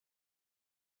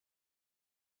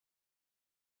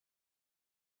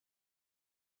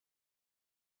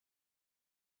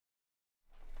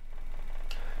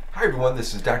Hi everyone,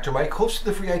 this is Dr. Mike, host of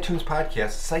the free iTunes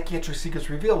podcast, Psychiatric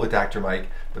Secrets Revealed with Dr. Mike,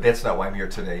 but that's not why I'm here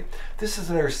today. This is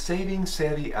another Saving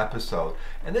Savvy episode,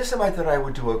 and this time I thought I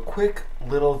would do a quick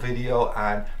little video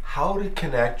on how to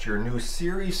connect your new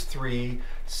Series 3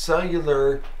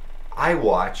 cellular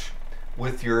iWatch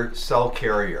with your cell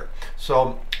carrier.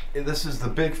 So this is the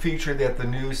big feature that the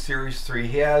new Series 3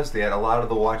 has, that a lot of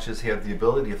the watches have the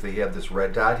ability, if they have this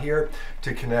red dot here,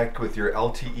 to connect with your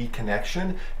LTE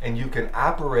connection, and you can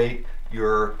operate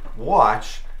your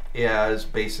watch as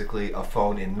basically a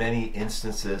phone in many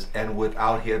instances and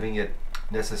without having it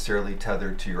necessarily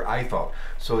tethered to your iPhone.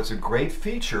 So it's a great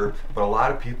feature, but a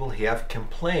lot of people have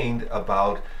complained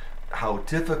about how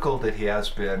difficult it has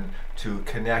been to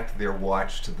connect their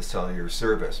watch to the cellular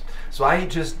service. So I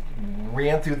just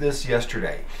ran through this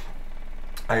yesterday.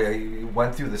 I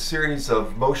went through the series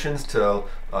of motions to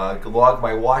log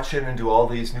my watch in and do all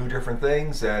these new different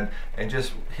things and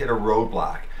just hit a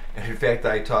roadblock. And in fact,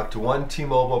 I talked to one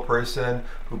T-Mobile person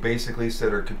who basically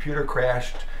said her computer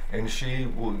crashed and she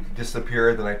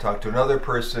disappeared. Then I talked to another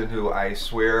person who I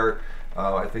swear,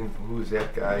 I think, who's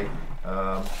that guy?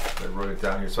 I wrote it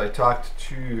down here. So I talked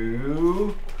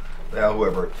to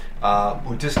whoever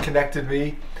who disconnected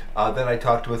me. Then I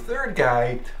talked to a third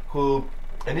guy who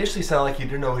initially sounded like he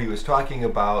didn't know what he was talking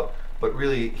about, but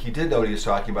really he did know what he was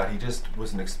talking about. He just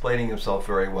wasn't explaining himself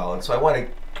very well. And so I want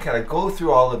to kind of go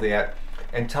through all of that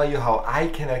and tell you how I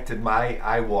connected my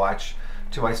iWatch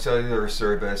to my cellular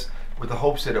service with the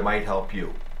hopes that it might help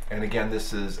you. And again,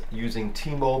 this is using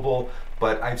T-Mobile,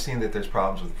 but I've seen that there's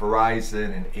problems with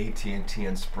Verizon and AT&T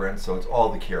and Sprint, so it's all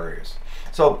the carriers.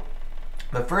 So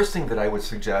the first thing that I would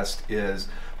suggest is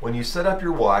when you set up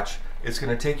your watch, it's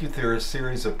going to take you through a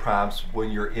series of prompts when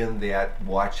you're in that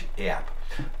watch app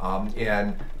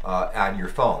and on your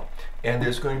phone. And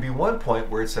there's going to be one point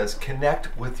where it says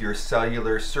connect with your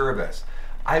cellular service.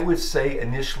 I would say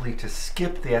initially to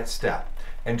skip that step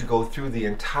and to go through the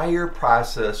entire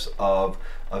process of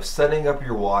setting up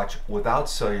your watch without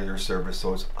cellular service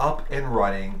so it's up and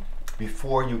running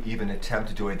before you even attempt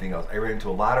to do anything else. I ran into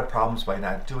a lot of problems by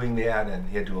not doing that and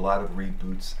had to do a lot of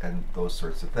reboots and those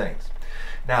sorts of things.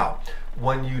 Now,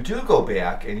 when you do go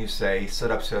back and you say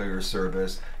set up cellular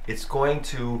service, it's going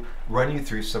to run you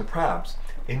through some prompts.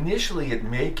 Initially, it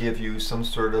may give you some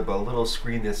sort of a little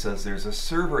screen that says there's a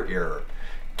server error.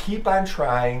 Keep on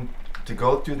trying to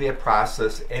go through that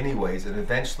process anyways, and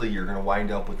eventually you're going to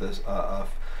wind up with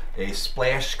a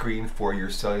splash screen for your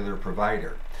cellular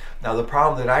provider. Now, the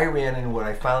problem that I ran into when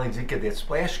I finally did get that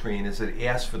splash screen is it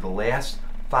asked for the last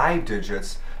 5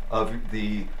 digits of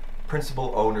the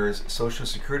principal owner's social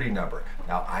security number.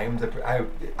 Now, I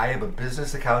have a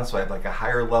business account, so I have like a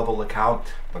higher level account,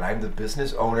 but I'm the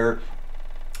business owner.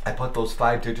 I put those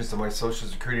 5 digits of my social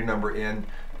security number in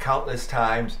countless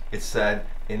times. It said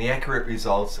inaccurate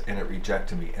results and it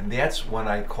rejected me. And that's when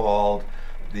I called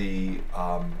the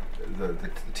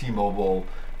T-Mobile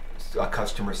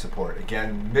customer support.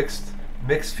 Again,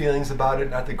 mixed feelings about it,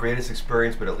 not the greatest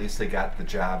experience, but at least they got the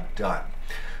job done.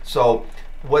 So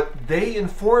what they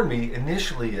informed me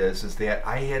initially is that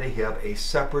I had to have a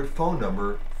separate phone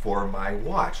number for my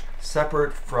watch,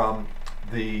 separate from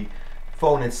the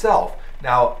phone itself.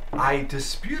 Now, I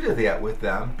disputed that with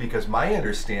them because my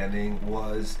understanding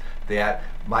was that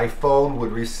my phone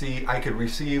would receive, I could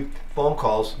receive phone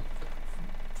calls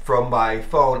from my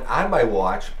phone on my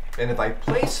watch, and if I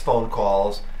placed phone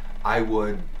calls, I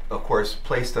would, of course,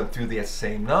 place them through that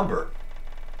same number.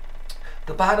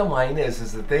 The bottom line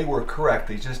is that they were correct.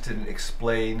 They just didn't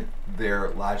explain their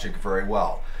logic very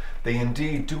well. They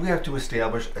indeed do have to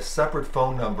establish a separate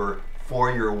phone number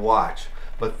for your watch,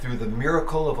 but through the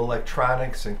miracle of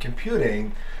electronics and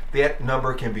computing, that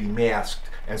number can be masked.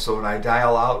 And so when I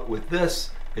dial out with this,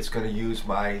 it's going to use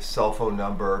my cell phone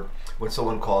number. When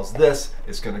someone calls this,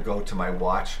 it's going to go to my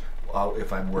watch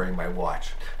if I'm wearing my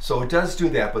watch. So it does do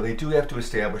that, but they do have to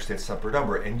establish that separate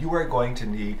number. And you are going to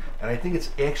need, and I think it's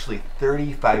actually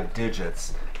 35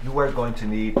 digits, you are going to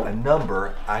need a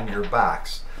number on your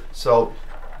box. So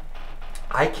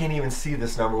I can't even see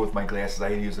this number with my glasses. I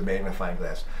had to use a magnifying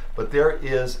glass. But there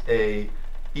is a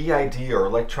EID or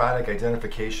electronic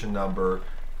identification number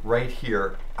right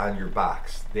here on your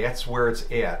box. That's where it's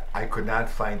at. I could not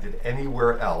find it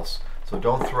anywhere else. So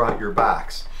don't throw out your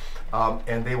box.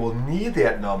 And they will need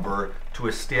that number to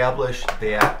establish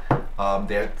that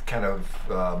that kind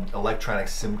of electronic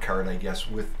SIM card, I guess,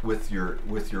 with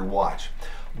your watch.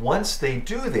 Once they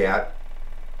do that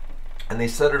and they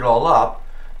set it all up,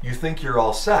 you think you're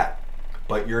all set,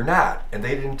 but you're not, and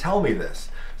they didn't tell me this.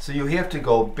 So you have to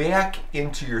go back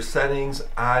into your settings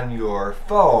on your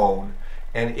phone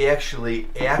and actually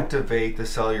activate the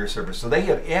cellular service. So they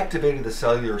have activated the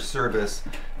cellular service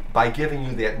by giving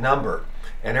you that number,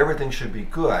 and everything should be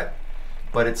good,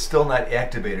 but it's still not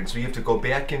activated. So you have to go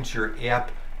back into your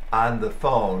app on the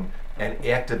phone and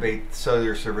activate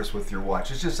cellular service with your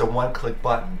watch. It's just a one-click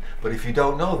button, but if you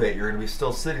don't know that, you're going to be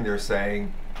still sitting there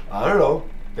saying, I don't know.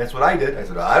 That's what I did. I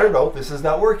said, I don't know, this is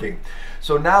not working.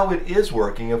 So now it is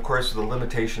working, of course, with the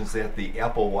limitations that the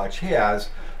Apple Watch has,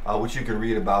 which you can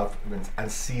read about on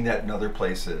CNET and other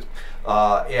places.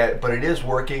 But it is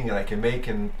working, and I can make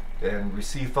and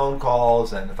receive phone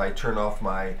calls, and if I turn off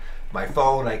my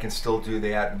phone, I can still do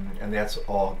that, and that's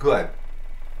all good.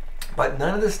 But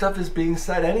none of this stuff is being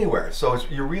said anywhere. So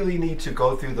you really need to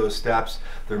go through those steps.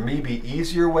 There may be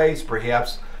easier ways.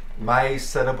 Perhaps my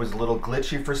setup was a little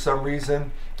glitchy for some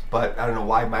reason, but I don't know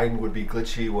why mine would be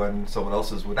glitchy when someone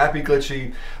else's would not be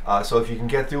glitchy. So if you can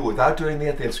get through it without doing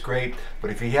that, that's great.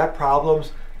 But if you have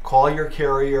problems, call your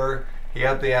carrier.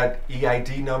 Have that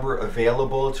EID number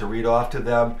available to read off to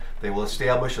them. They will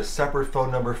establish a separate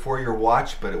phone number for your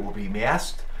watch, but it will be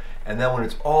masked. And then when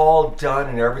it's all done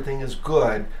and everything is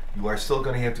good, you are still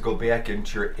going to have to go back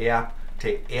into your app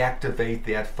to activate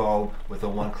that phone with a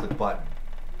one-click button.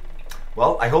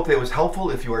 Well, I hope that was helpful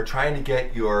if you are trying to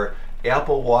get your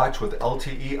Apple Watch with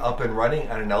LTE up and running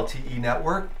on an LTE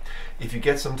network. If you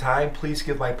get some time, please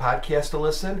give my podcast a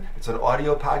listen. It's an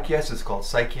audio podcast. It's called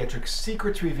Psychiatric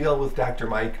Secrets Revealed with Dr.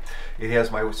 Mike. It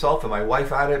has myself and my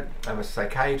wife on it. I'm a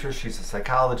psychiatrist. She's a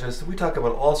psychologist. We talk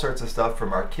about all sorts of stuff,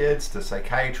 from our kids to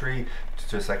psychiatry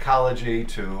to psychology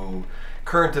to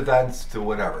current events to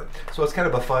whatever. So it's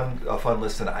kind of a fun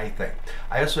listen, I think.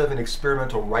 I also have an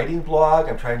experimental writing blog.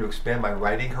 I'm trying to expand my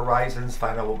writing horizons,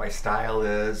 find out what my style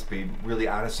is, be really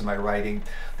honest in my writing.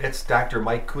 That's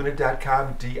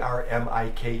drmikekuna.com,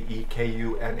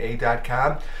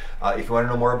 drmikekuna.com. If you want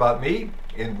to know more about me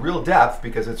in real depth,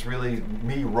 because it's really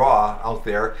me raw out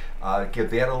there, give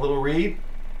that a little read.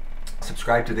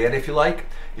 Subscribe to that if you like.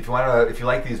 If you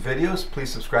like these videos, please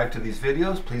subscribe to these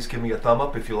videos. Please give me a thumb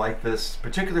up if you like this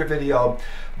particular video.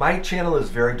 My channel is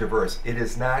very diverse. It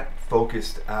is not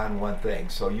focused on one thing.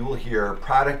 So you will hear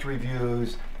product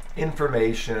reviews,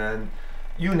 information,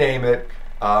 you name it.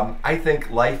 I think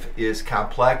life is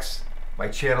complex. My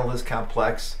channel is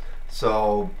complex.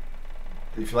 So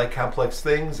if you like complex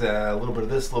things, a little bit of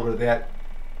this, a little bit of that,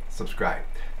 subscribe.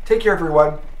 Take care,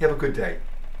 everyone. Have a good day.